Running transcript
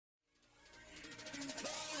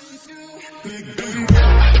Welcome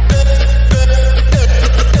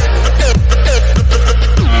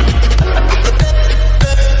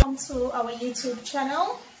to our YouTube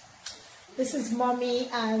channel. This is mommy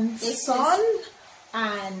and son,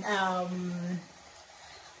 and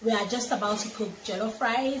we are just about to cook jollof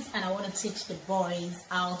rice, and I want to teach the boys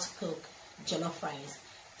how to cook jollof rice.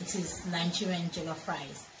 It is Nigerian jollof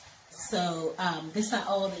rice. So these are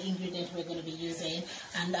all the ingredients we're going to be using,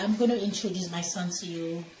 and I'm going to introduce my son to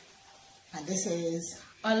you. And this is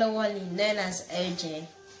Olawale, known as OJ.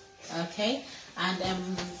 Okay, and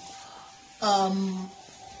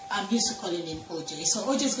I'm used to calling him OJ. So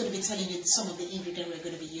OJ is going to be telling you some of the ingredients we're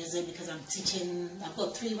going to be using, because I'm teaching. I've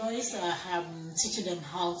got 3 boys. I'm teaching them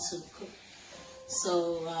how to cook.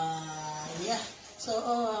 So yeah. So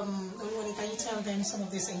Olawale, can you tell them some of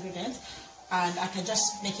these ingredients? And I can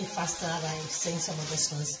just make it faster by saying some of these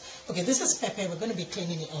ones. Okay, this is pepper. We're going to be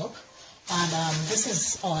cleaning it up. And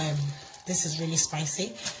this is really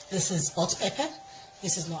spicy. This is hot pepper.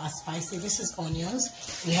 This is not as spicy. This is onions.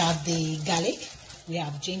 We have the garlic. We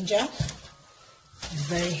have ginger.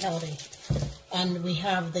 Very healthy. And we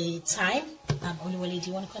have the thyme. Olawale, do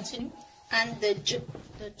you want to continue? And the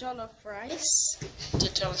jollof rice. The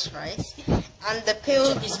jollof rice. And the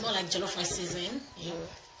peeled... It's more like jollof rice seasoning. Yeah.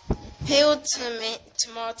 Peeled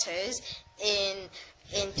tomatoes in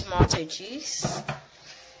tomato juice.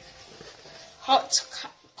 Hot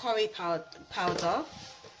curry powder.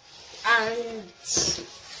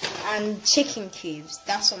 And chicken cubes.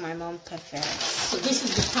 That's what my mom prefers. So this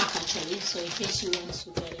is the pack actually, so in case you want to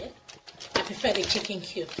get it. I prefer the chicken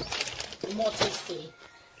cube. More tasty.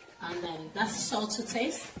 And then that's salt to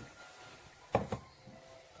taste.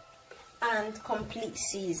 And complete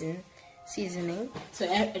seasoning. So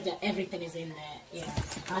everything is in there, yeah.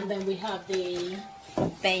 And then we have the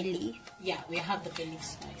bay leaf. Yeah, we have the bay leaf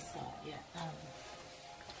spice. So yeah.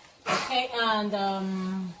 Okay, and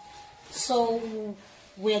so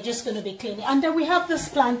we're just going to be cleaning. And then we have this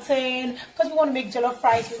plantain, because we want to make jollof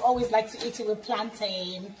rice. We always like to eat it with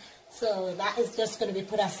plantain. So that is just going to be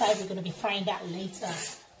put aside. We're going to be frying that later.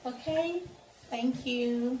 Okay, thank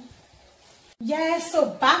you. Yeah,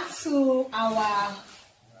 so back to our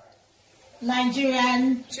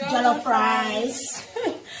Nigerian jollof rice.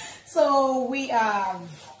 So we have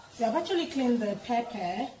actually cleaned the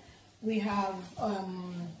pepper. We have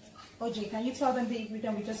OJ, can you tell them the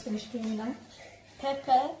ingredient we just finished cleaning now?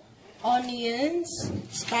 Pepper, onions,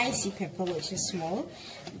 spicy pepper, which is small,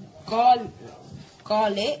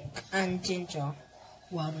 garlic, and ginger.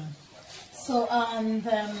 Well done. So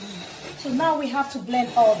so now we have to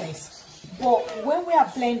blend all this. But when we are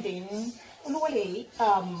blending, Olawale,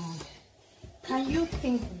 can you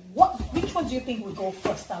think which one do you think will go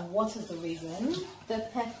first, and what is the reason? The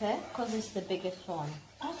pepper, because it's the biggest one.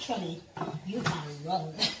 Actually, you are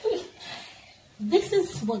wrong. This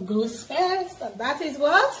is what goes first, and that is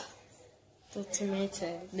what? The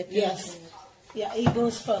tomato. Yes. Yeah, it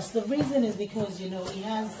goes first. The reason is because, you know, it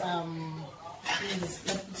has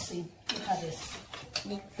let me see, look at this.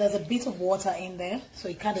 There's a bit of water in there, so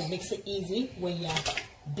it kind of makes it easy when you're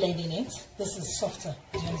blending it. This is softer,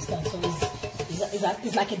 do you understand? So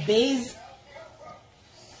it's like a base.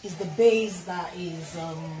 It's the base that is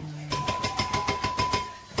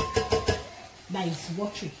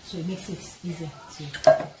watery, so it makes it easier to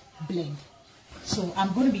blend. So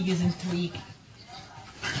I'm going to be using 3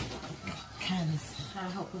 cans. Can I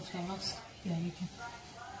help with things? Yeah, you can.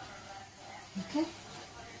 Okay.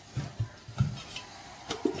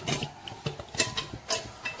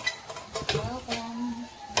 Well done.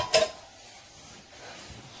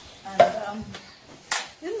 And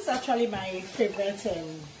this is actually my favorite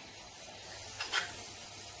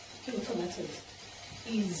tomatoes.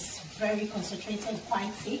 Is very concentrated,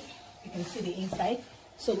 quite thick. You can see the inside.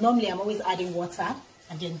 So normally I'm always adding water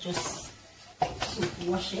and then just to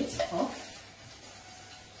wash it off.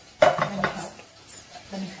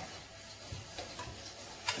 Let me help.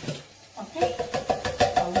 Okay.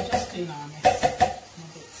 I will just clean our mess a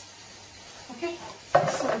bit. Okay.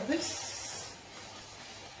 So this,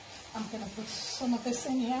 I'm gonna put some of this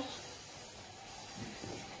in here.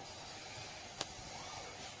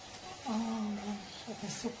 Okay,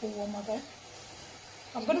 super warm there.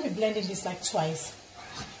 I'm going to be blending this like twice.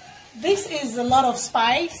 This is a lot of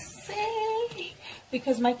spice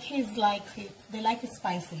because my kids like it. They like it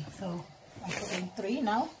spicy. So I'm putting 3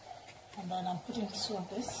 now, and then I'm putting 2 of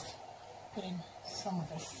this, putting some of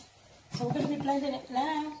this. So we're going to be blending it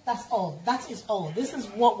now. That's all. That is all. This is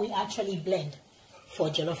what we actually blend for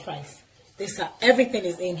jollof rice. Everything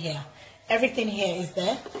is in here. Everything here is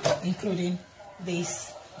there, including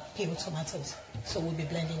these peeled tomatoes. So we'll be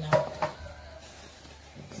blending now.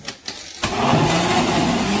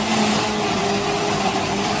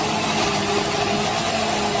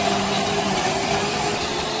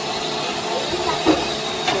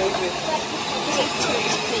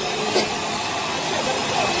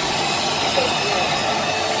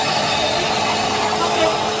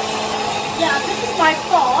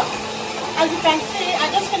 as you can see, I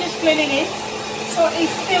just finished cleaning it, so it's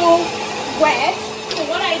still wet. So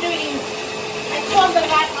what I do is I turn the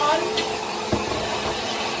light on.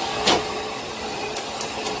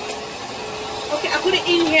 Okay, I put it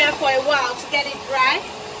in here for a while to get it dry,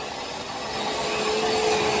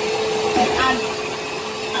 and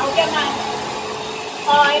I'll get my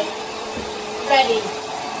oil ready.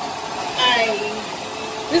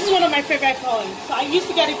 This is one of my favorite oils, so I used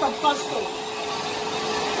to get it from Costco.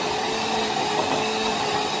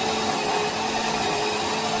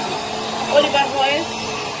 Olive oil,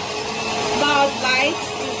 mild light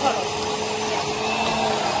in color. Yeah.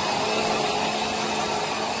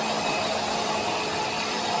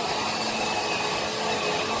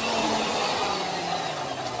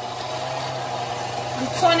 I'm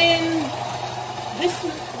turning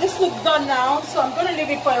this looks done now, so I'm going to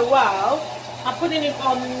leave it for a while. I'm putting it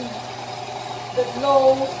on the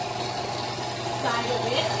low side of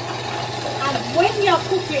it. And when you're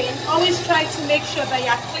cooking, always try to make sure that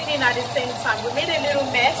you're cleaning at the same time. We made a little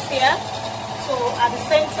mess here, so at the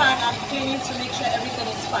same time I'm cleaning to make sure everything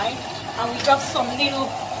is fine. And we got some little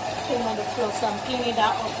thing on the floor, so I'm cleaning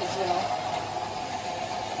that off as well.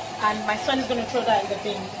 And my son is going to throw that in the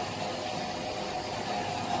bin.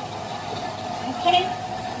 Okay,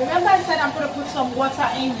 remember I said I'm going to put some water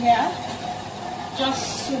in here,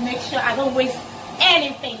 just to make sure I don't waste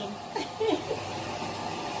anything.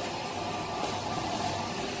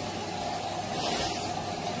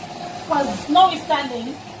 Because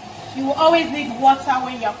notwithstanding, you will always need water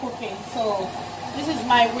when you're cooking. So this is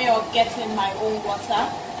my way of getting my own water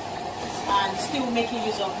and still making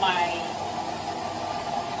use of my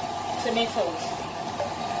tomatoes.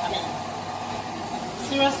 I mean,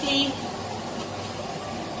 seriously,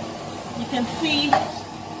 you can see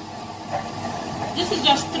this is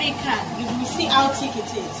just 3 cans. You can see how thick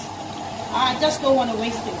it is. I just don't want to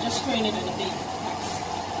waste it, just strain it in the bin.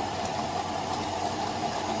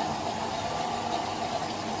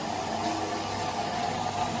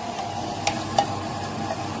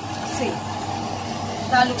 See,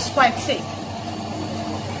 that looks quite thick.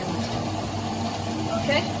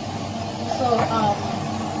 Okay, so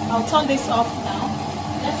I'll turn this off now.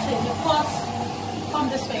 Let's see, the pot come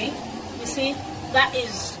this way. You see, that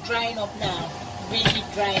is drying up now, really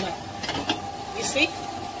drying up. You see?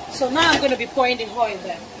 So now I'm going to be pouring the oil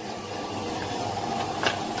there.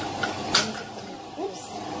 Oops.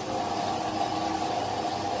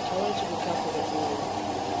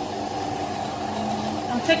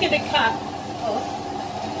 I'm taking the cap off.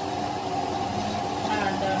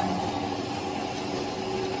 And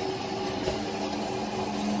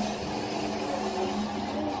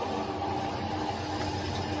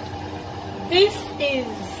this is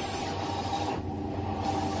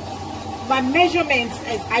my measurements.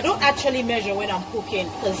 I don't actually measure when I'm cooking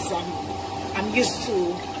because I'm used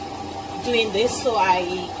to doing this, so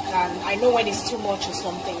I know when it's too much or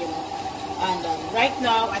something, you know. And right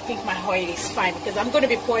now I think my oil is fine because I'm going to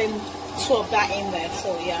be pouring 2 of that in there.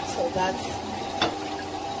 So yeah, so that's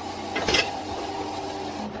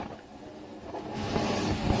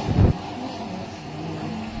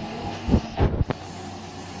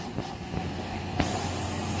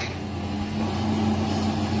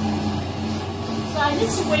I need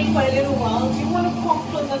to wait for a little while. Do you want to come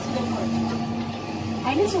closer to the pot?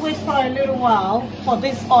 I need to wait for a little while for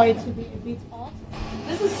this oil to be a bit hot.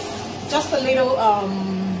 This is just a little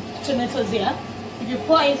tomatoes here. If you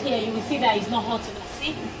pour it here, you will see that it's not hot enough.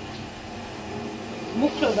 See?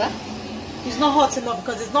 Move closer. It's not hot enough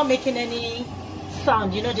because it's not making any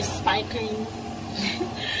sound. You know, the spiking.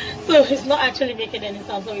 So it's not actually making any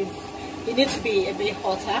sound. So it needs to be a bit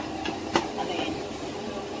hotter.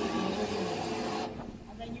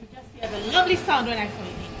 There's a lovely sound when I put it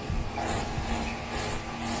in.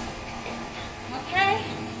 Okay,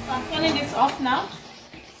 so I'm turning this off now.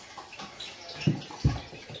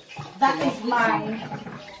 That is my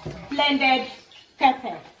blended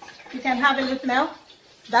pepper. You can have a look now.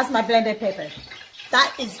 That's my blended pepper.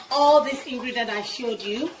 That is all this ingredient I showed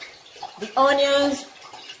you. The onions,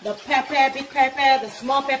 the pepper, big pepper, the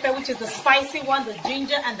small pepper, which is the spicy one, the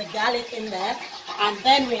ginger and the garlic in there. And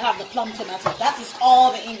then we have the plum tomato. That is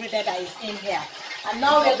all the ingredient that is in here. And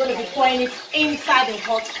now we're going to be pouring it inside the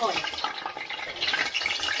hot oil.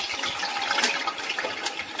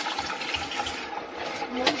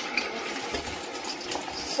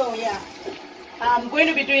 So yeah, I'm going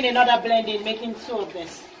to be doing another blending, making 2 of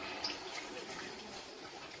this.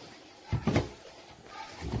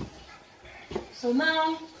 So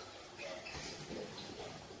now,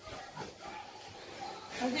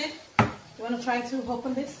 okay. You want to try to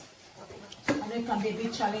open this? I know it can be a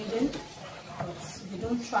bit challenging, but If you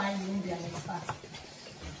don't try, you won't be an expert.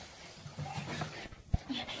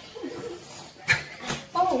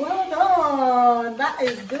 Oh, well done. That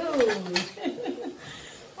is good.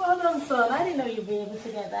 Well done, son. I didn't know you'd be able to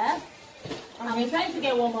get that. I'm trying to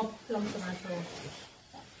get one more plum tomato.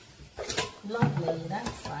 Lovely. That's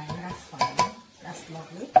fine. That's fine. That's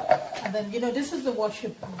lovely. And then, you know, this is the wash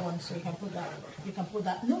one, so you can put that. You can put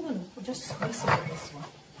that. No, just mix it with this one.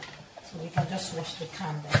 So we can just wash the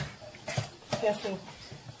can there. Careful.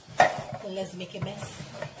 Then let's make a mess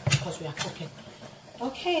because we are cooking.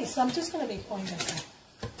 Okay, so I'm just going to be pouring this out.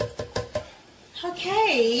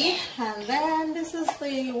 Okay, and then this is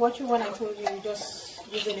the water one I told you, just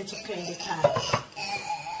using it to clean the can.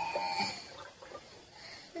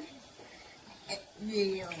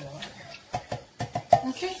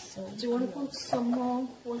 Okay, so do you want to put some more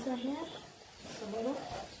water here? Some more?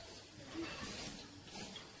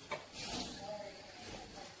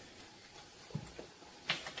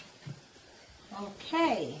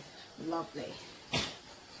 Okay, lovely.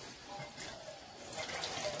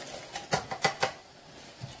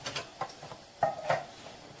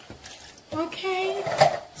 Okay,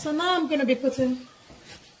 so now I'm going to be putting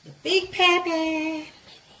the big pepper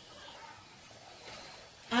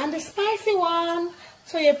and the spicy one.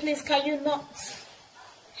 So yeah, please, can you not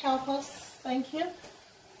help us? Thank you.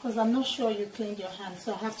 Because I'm not sure you cleaned your hands,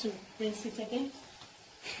 so I have to rinse it again.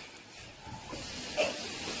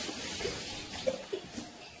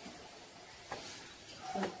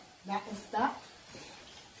 So that is that.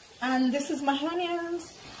 And this is my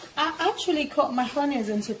onions. I actually cut my onions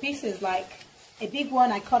into pieces, like a big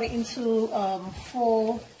one I cut it into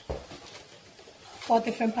four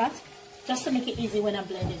different parts, just to make it easy when I'm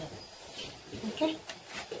blending it. Okay,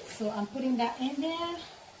 so I'm putting that in there.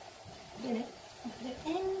 Put it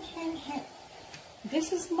in here.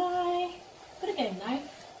 This is my, could I get a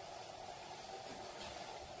knife?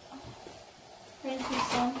 Thank you,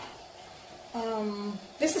 son.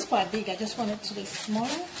 This is quite big, I just want it to be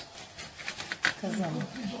smaller.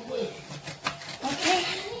 Okay,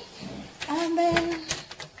 and then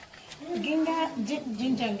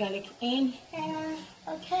ginger and garlic in here.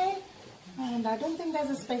 Okay, and I don't think there's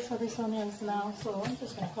a space for these onions now, so I'm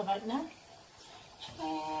just going to cover it now.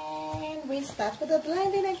 And we start with the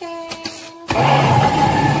blending again.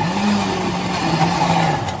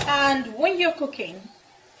 And when you're cooking,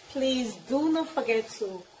 please do not forget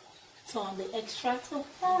to turn the extractor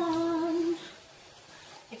fan.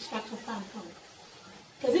 Extractor fan on.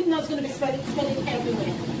 Because if not, it's going to be smelling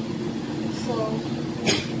everywhere. So,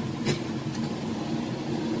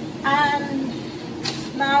 and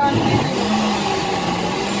now I'm using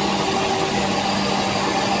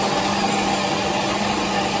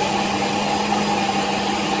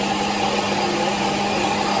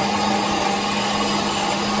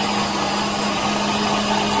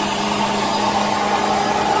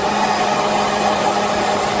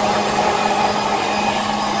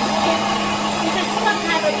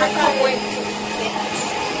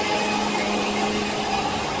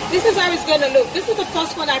this is how it's going to look. This is the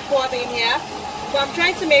first one I poured in here, but I'm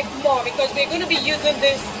trying to make more because we're going to be using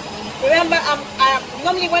this. Remember,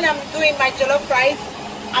 normally when I'm doing my jollof rice,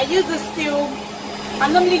 I use the stew.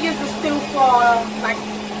 I normally use the stew for like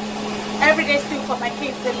everyday stew for my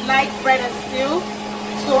kids. They like bread and stew,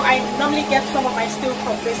 so I normally get some of my stew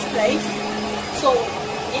from this place. So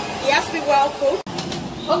it has to be well cooked.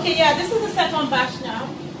 Okay, yeah, this is the second batch now,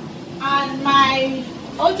 and my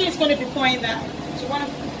OJ is going to be pouring that. So you want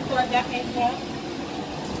to pour that in here.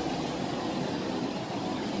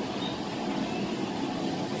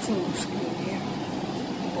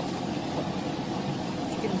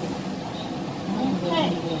 Okay.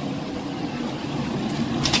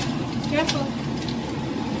 Careful.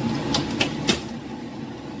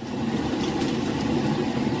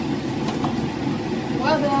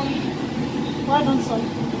 Well done. Well done, son.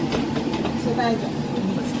 So that is it.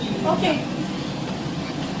 Okay.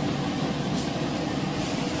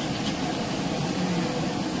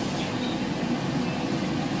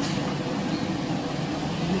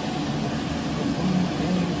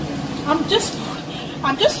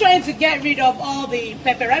 I'm just trying to get rid of all the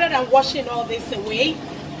pepper rather than washing all this away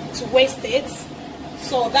to waste it.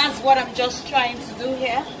 So that's what I'm just trying to do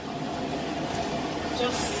here.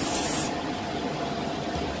 Just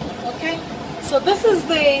okay. So this is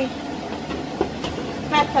the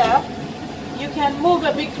pepper. You can move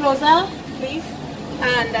a bit closer, please.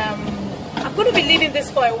 And I'm going to be leaving this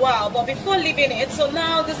for a while, but before leaving it, so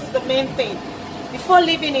now this is the main thing. Before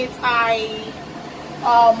leaving it, I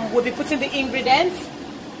will be putting the ingredients.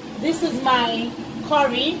 This is my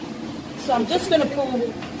curry, so I'm just going to put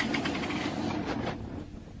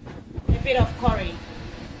a bit of curry.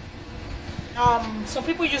 Some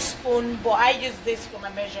people use spoon, but I use this for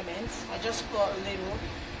my measurements. I just put a little,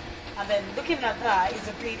 and then looking at that is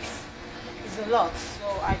a lot. So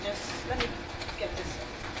I just, let me get this up.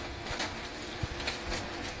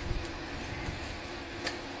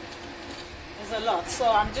 It's a lot,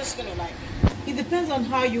 so I'm just gonna like, it depends on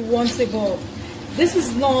how you want it, but this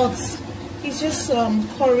is not, it's just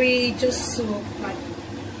curry, just to like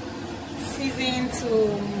season, to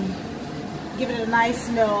give it a nice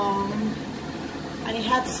smell, and it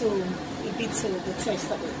had to a bit to the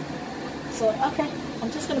taste of it. So okay,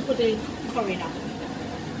 I'm just gonna put the curry now.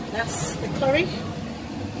 That's the curry.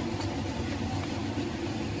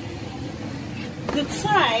 The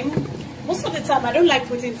thyme, most of the time I don't like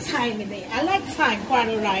putting thyme in it. I like thyme, quite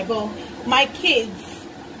alright, but my kids,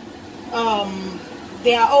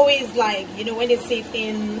 they are always like, you know, when they see it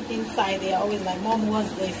inside, they are always like, Mom,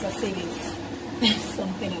 what's this? I say it's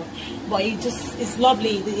something else. But it's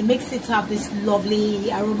lovely. It makes it have this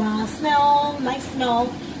lovely aroma, smell, nice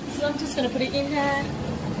smell. So I'm just gonna put it in there.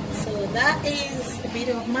 So that is a bit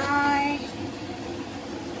of my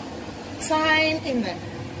thyme in there.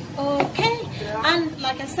 Okay, and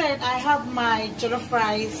like I said, I have my jollof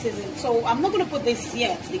rice seasoned, so I'm not going to put this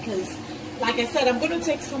yet because like I said, I'm going to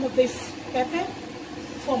take some of this pepper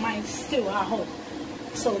for my stew at home.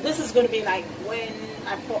 So this is going to be like when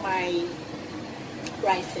I put my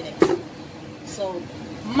rice in it. So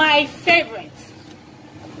my favorite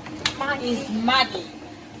is Maggi.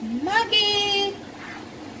 Maggi,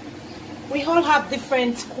 we all have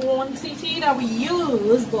different quantity that we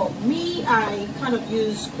use, but me, I kind of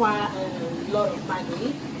use quite a lot of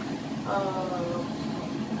Maggi.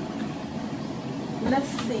 Let's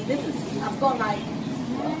see, this is, I've got like,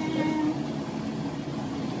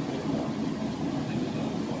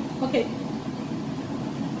 okay.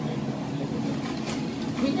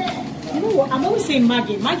 You know what, I'm always saying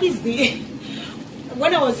Maggi. Maggi is the,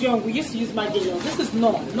 when I was young, we used to use Maggi. This is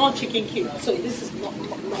not chicken cube. So this is not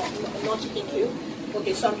chicken cube.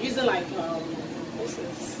 Okay, so I'm using like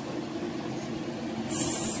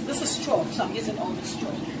this is straw. So I'm using all the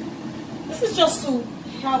straw. This is just to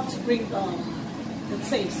help to bring the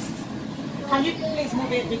taste. Can you please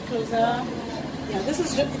move it a bit closer? Yeah,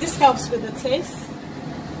 this helps with the taste.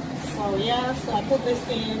 So yeah, so I put this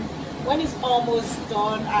in. When it's almost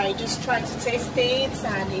done, I just try to taste it,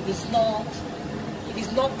 and if it's not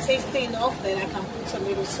tasty enough, then I can put a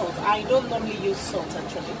little salt. I don't normally use salt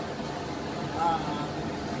actually.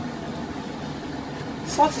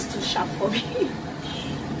 Salt is too sharp for me.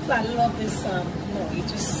 So I love this. No, it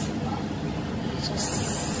just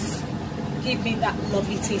give me that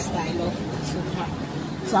lovely taste that I love to have.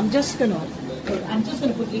 So I'm just gonna put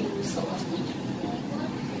a little salt.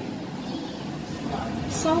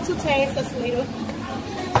 Salt to taste, that's a little,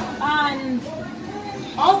 and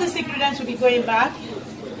all these ingredients will be going back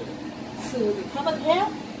to the cupboard here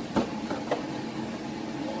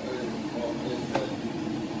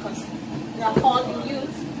because they are all in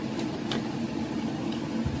use.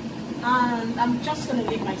 And I'm just going to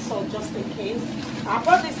leave my salt just in case. I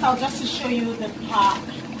brought this out just to show you the part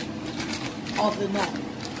of the nut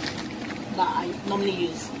that I normally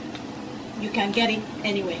use. You can get it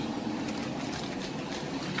anywhere.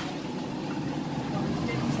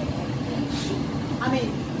 I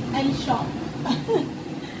mean, any shop.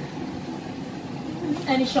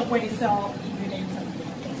 Any shop where they sell ingredients.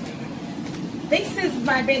 This is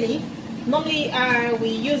my belly. Normally we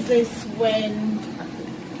use this when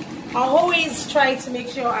I always try to make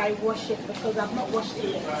sure I wash it because I've not washed it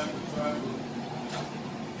yet.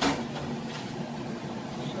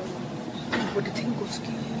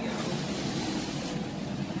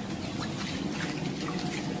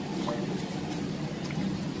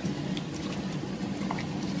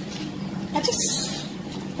 I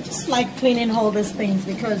just like cleaning all these things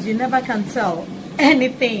because you never can tell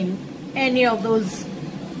anything, any of those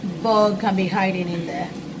bugs can be hiding in there.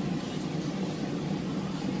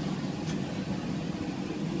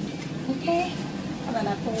 Okay, and then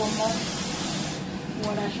I put one more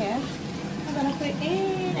water here, and then I put it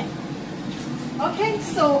in it. Okay,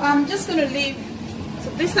 so I'm just gonna leave. So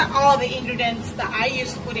these are all the ingredients that I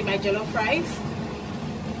used to put in my jollof rice,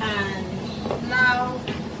 and now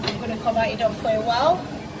I'm going to cover it up for a while.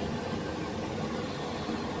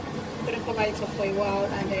 I'm going to cover it up for a while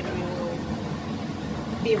and then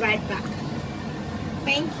we'll be right back.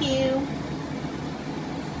 Thank you.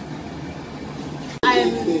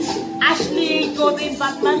 I'm Ashley Golden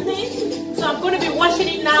Batmanti, so I'm going to be washing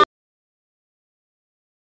it now.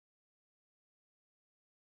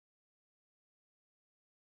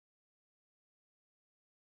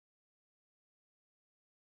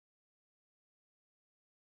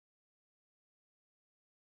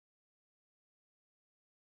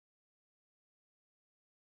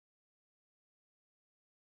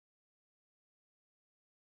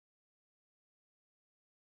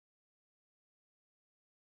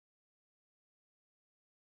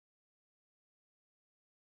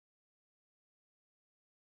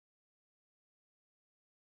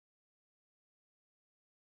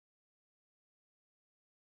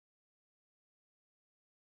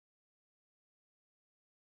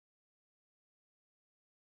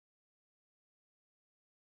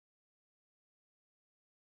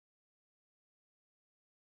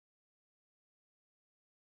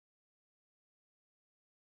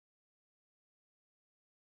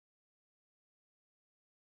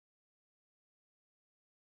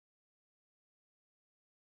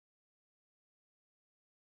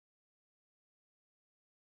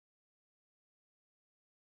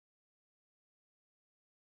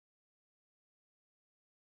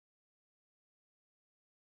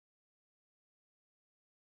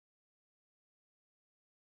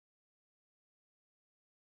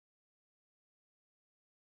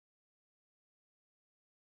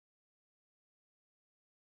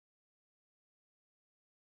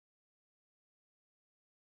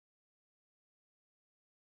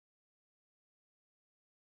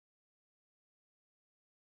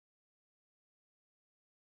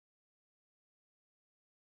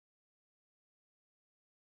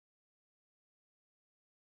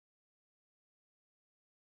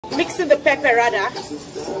 mixing the pepper rather.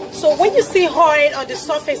 So when you see oil on the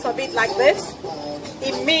surface of it like this,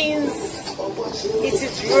 it means it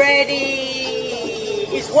is ready,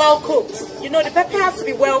 it's well cooked. You know, the pepper has to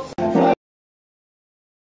be well cooked.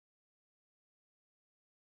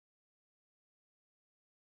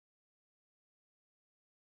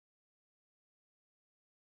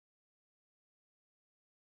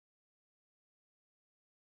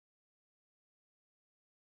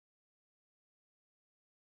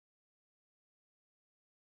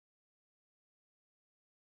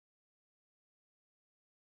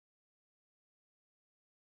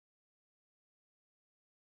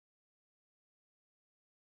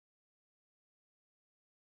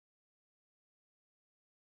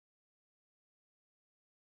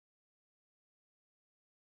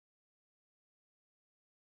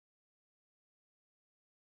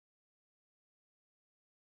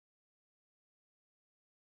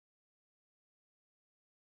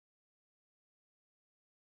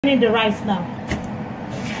 Cleaning the rice now.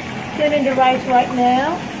 Cleaning the rice right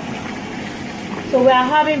now. So we are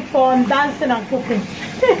having fun dancing and cooking.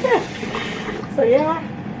 So yeah.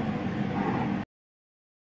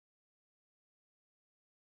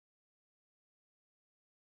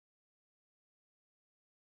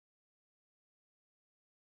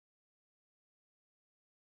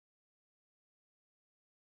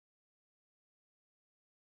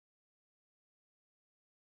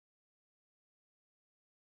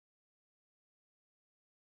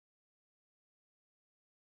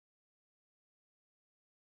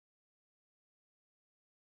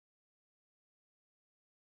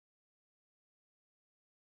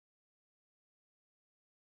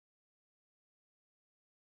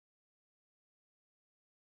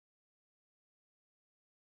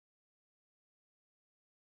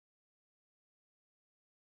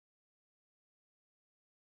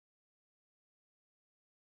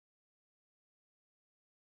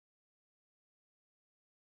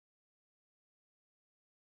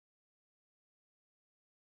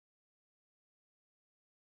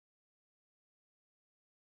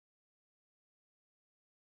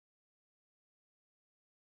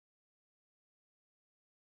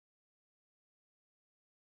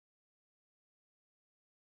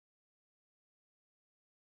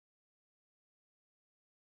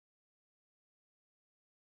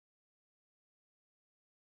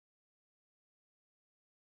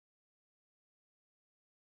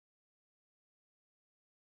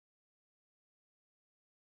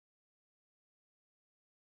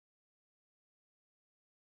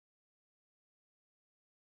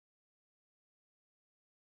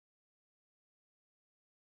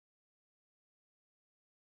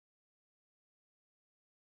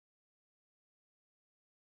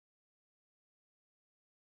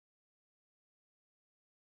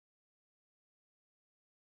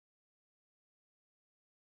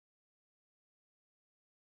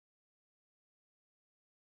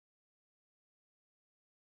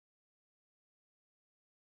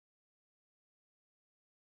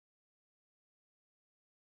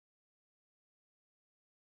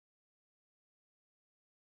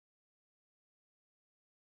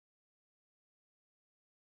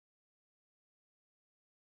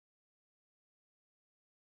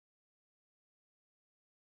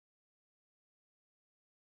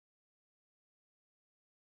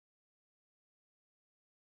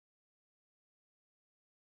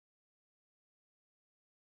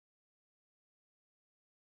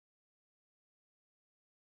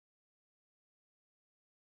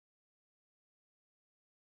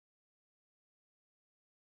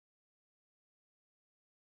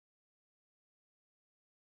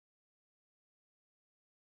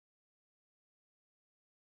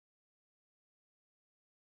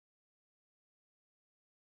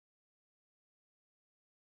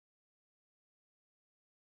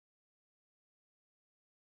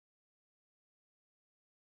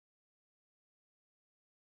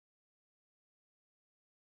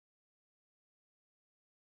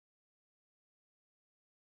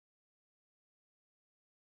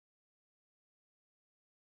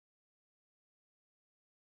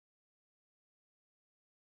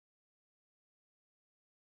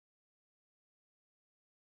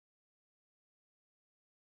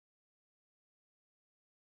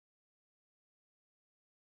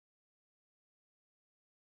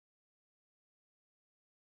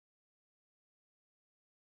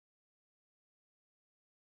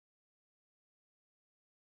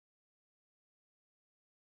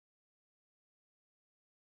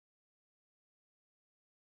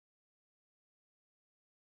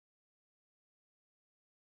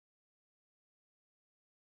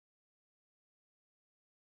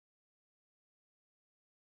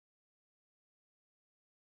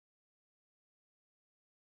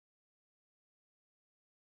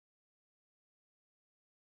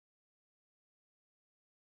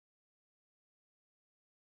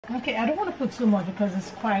 Okay, I don't want to put too much because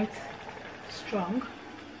it's quite strong.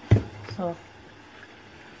 So,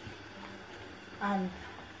 and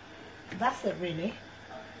that's it really.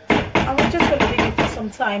 And we're just going to leave it for some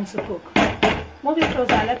time to cook. Move it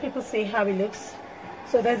closer and let people see how it looks.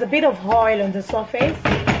 So there's a bit of oil on the surface.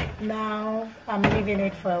 Now I'm leaving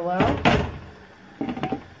it for a while.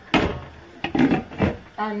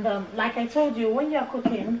 And like I told you, when you're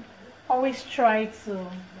cooking, always try to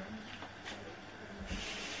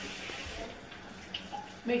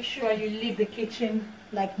make sure you leave the kitchen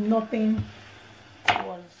like nothing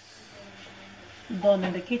was done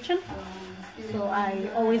in the kitchen. So I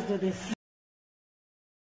always do this.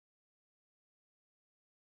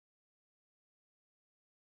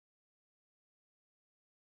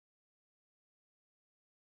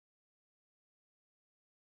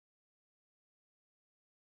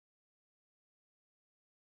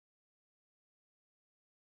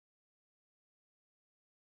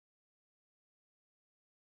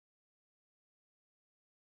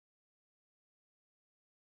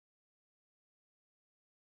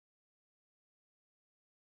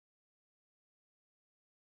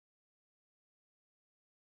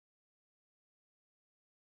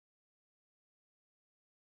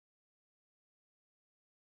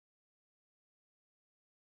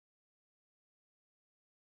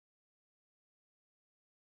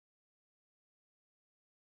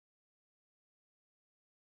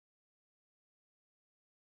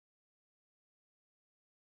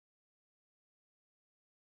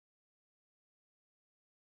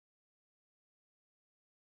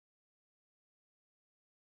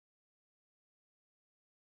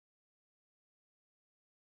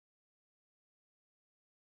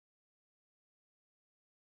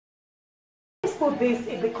 Put this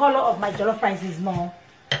if the color of my jollof rice is not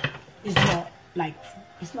like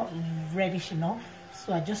it's not reddish enough,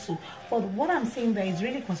 so I just put, but what I'm saying there is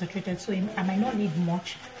really concentrated, so I might not need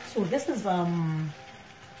much. So this is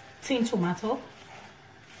tin tomato,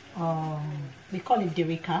 we call it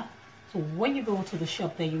derica. So when you go to the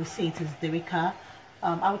shop there, you see it is derica.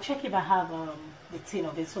 I'll check if I have the tin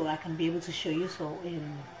of it so I can be able to show you, so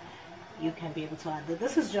you can be able to add it.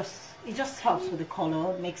 This is just, it just helps with the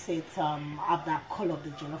color, makes it have that color of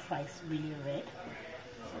the jollof rice really red.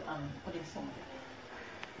 So I'm putting some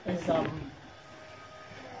of it. There's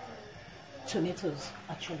tomatoes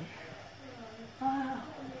actually.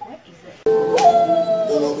 Where is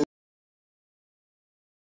it?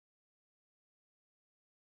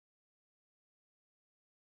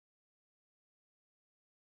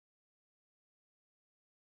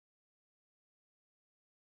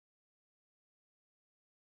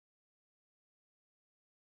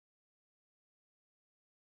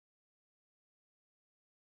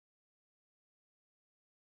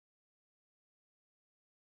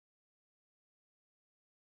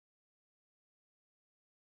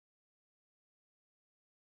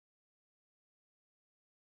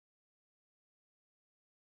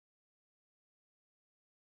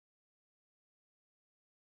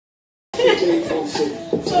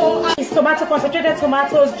 So it's tomato, concentrated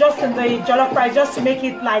tomatoes just in the jollof rice, just to make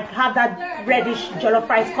it like have that reddish jollof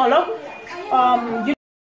rice color.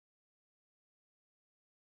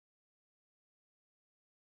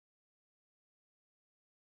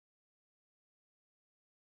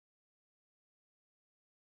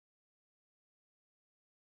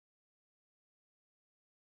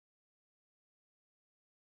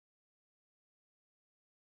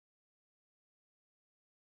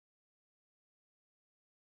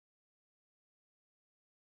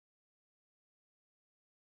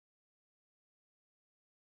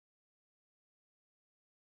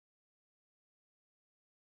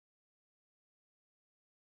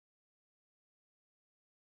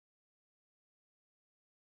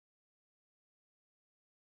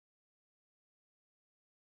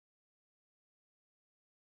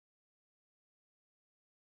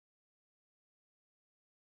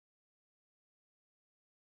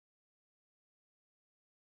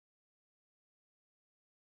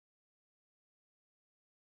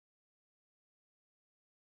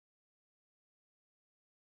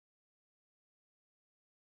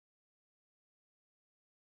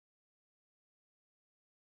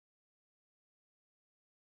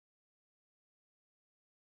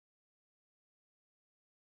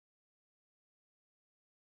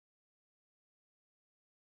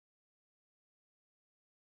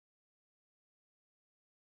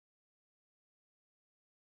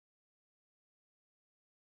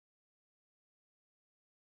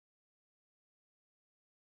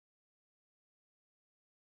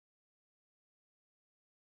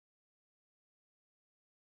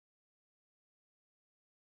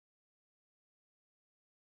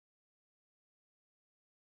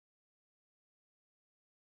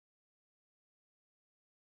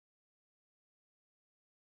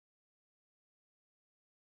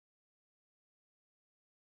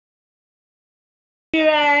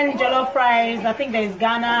 Nigerian jollof rice. I think there's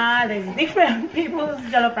Ghana, there's different people's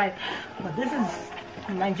jollof rice, but this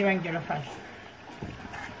is Nigerian jollof rice.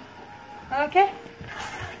 Okay,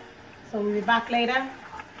 so we'll be back later.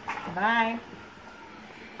 Bye.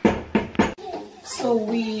 So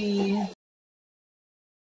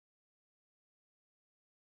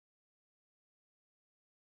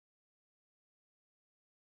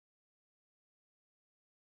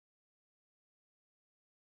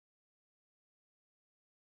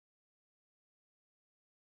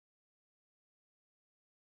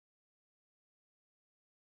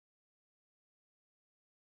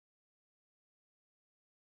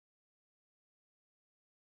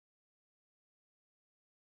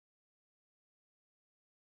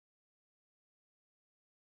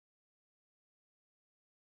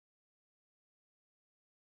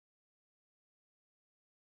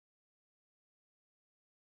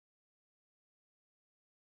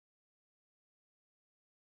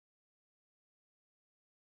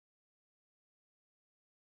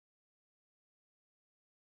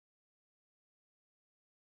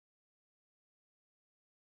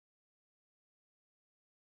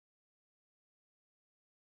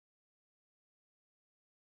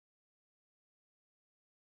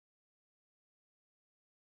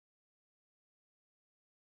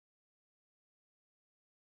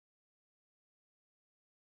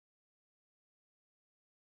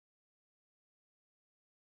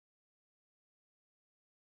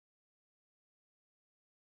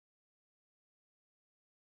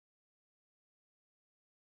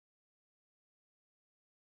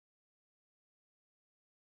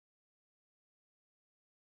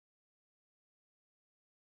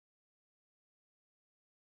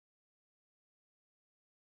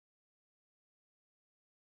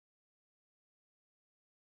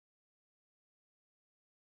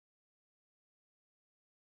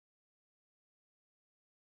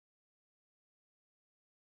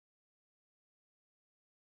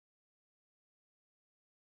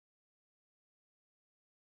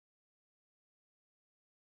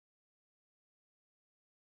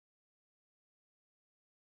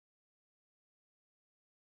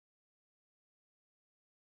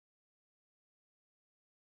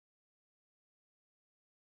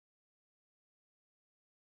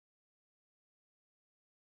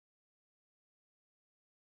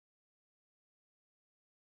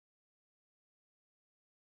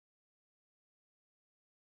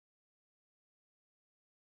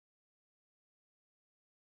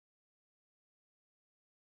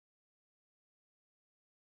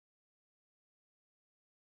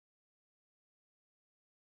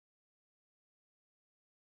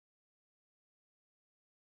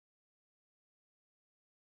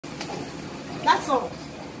that's all.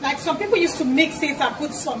 Like some people used to mix it and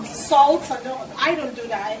put some salt and all. I don't do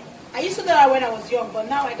that. I used to do that when I was young, but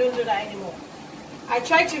now I don't do that anymore. I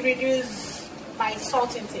try to reduce my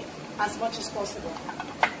salt intake as much as possible.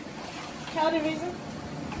 Tell the reason?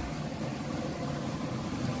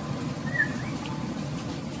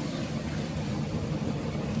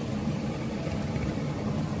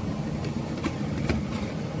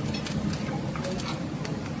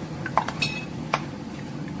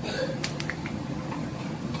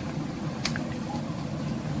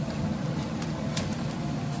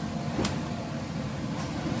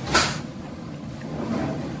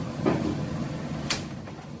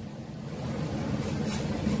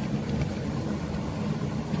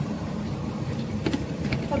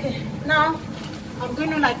 Okay, now I'm going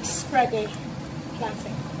to like spread the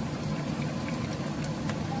plantain.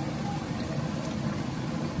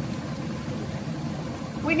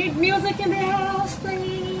 We need music in the house,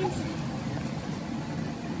 please.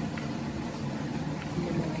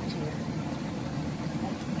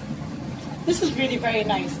 This is really very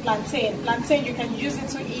nice, plantain. Plantain, you can use it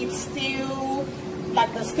to eat stew,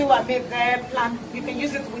 like the stew I made there. You can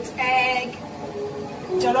use it with egg,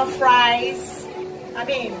 jollof rice. I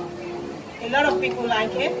mean, a lot of people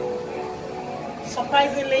like it.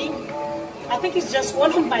 Surprisingly, I think it's just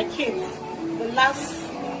one of my kids, the last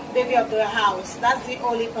baby of the house. That's the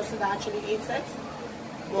only person that actually eats it.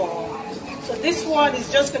 Wow. So this one is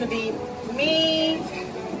just going to be me,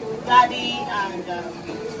 Daddy, and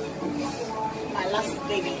my last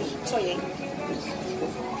baby, Toye.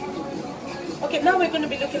 Okay, now we're going to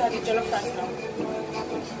be looking at the jollof rice now.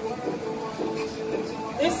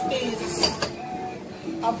 This is...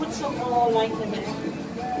 I'll put some more light in there.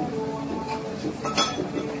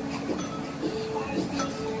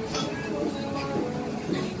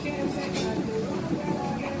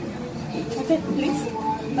 Okay, please.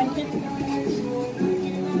 Thank you.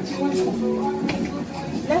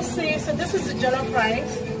 Let's see. So this is the jollof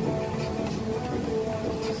rice.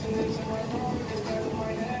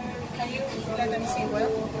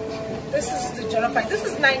 This is the jollof rice. This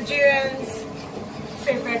is Nigerians'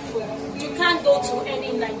 favorite food. You can't go to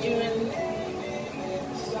any Nigerian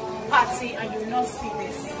party and you will not see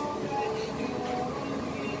this.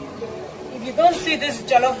 If you don't see this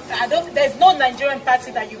jollof, there's no Nigerian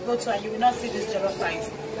party that you go to and you will not see this jollof rice.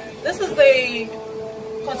 This is the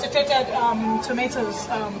concentrated tomatoes,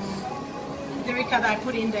 lyrica that I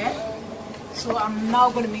put in there. So I'm now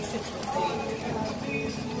going to mix it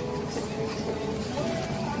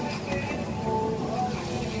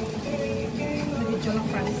with the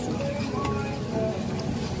jollof rice.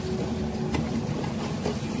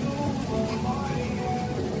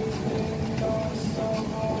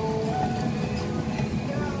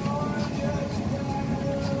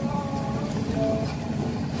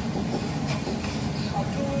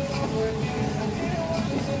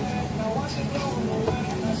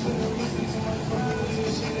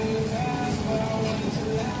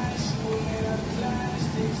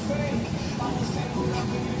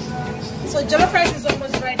 So jollof rice is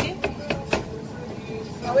almost ready.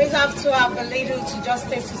 I always have to have a little to just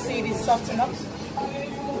taste to see if it's soft enough.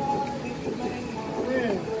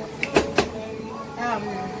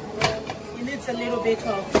 It needs a little bit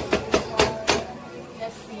of,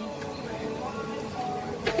 let's see.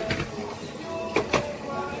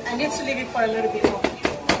 I need to leave it for a little bit more.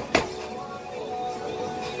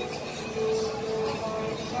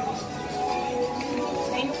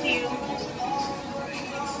 Thank you.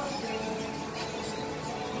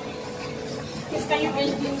 Yes, can you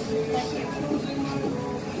bring this? Thank you.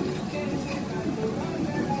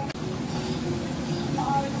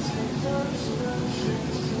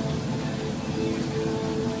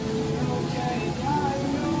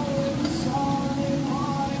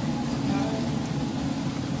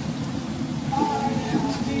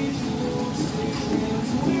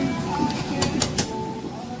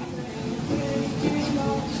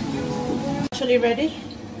 Actually ready,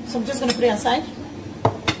 so I'm just going to put it aside.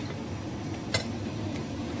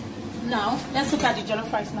 Now let's look at the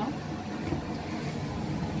jollof rice now.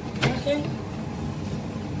 Okay.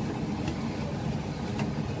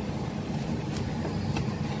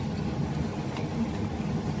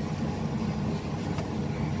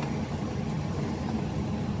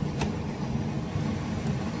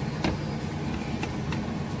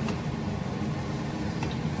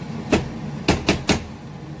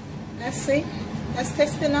 Let's see. Let's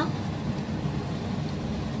taste it now.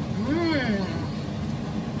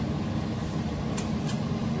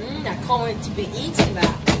 I can't wait to be eating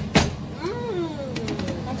that.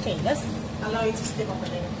 Okay, let's allow it to steam up a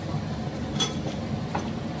little.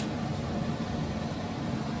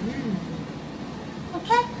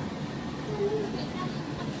 Okay.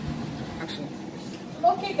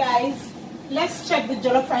 Okay, guys, let's check the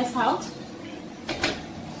jollof rice out.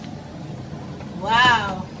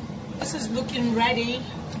 Wow, this is looking ready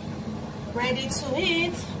to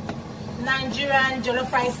eat. Nigerian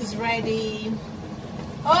jollof rice is ready.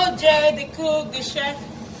 Oh, Jay, the cook, the chef.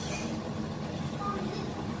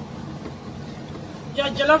 Your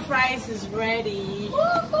jollof rice is ready.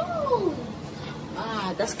 Woohoo!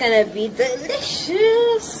 Ah, that's gonna be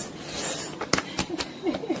delicious.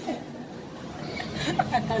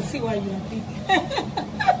 I can see why you're happy.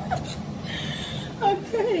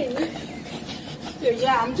 Okay. So,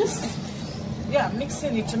 yeah, I'm just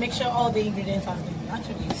mixing it to make sure all the ingredients have been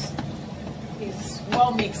actually is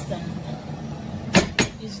well mixed and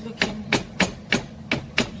is looking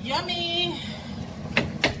yummy.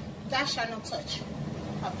 That shall not touch.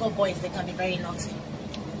 I've got boys, they can be very naughty.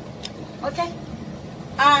 Okay,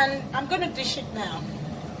 and I'm gonna dish it now.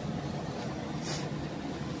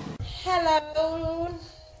 Hello,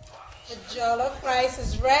 the jollof rice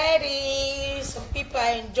is ready. Some people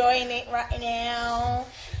are enjoying it right now.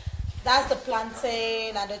 That's the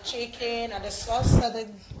plantain and the chicken and the sauce at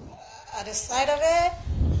the side of it,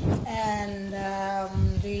 and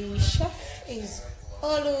the chef is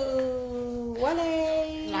Olu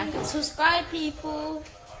Wale. Like and subscribe, people.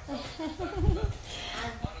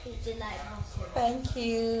 Thank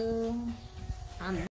you.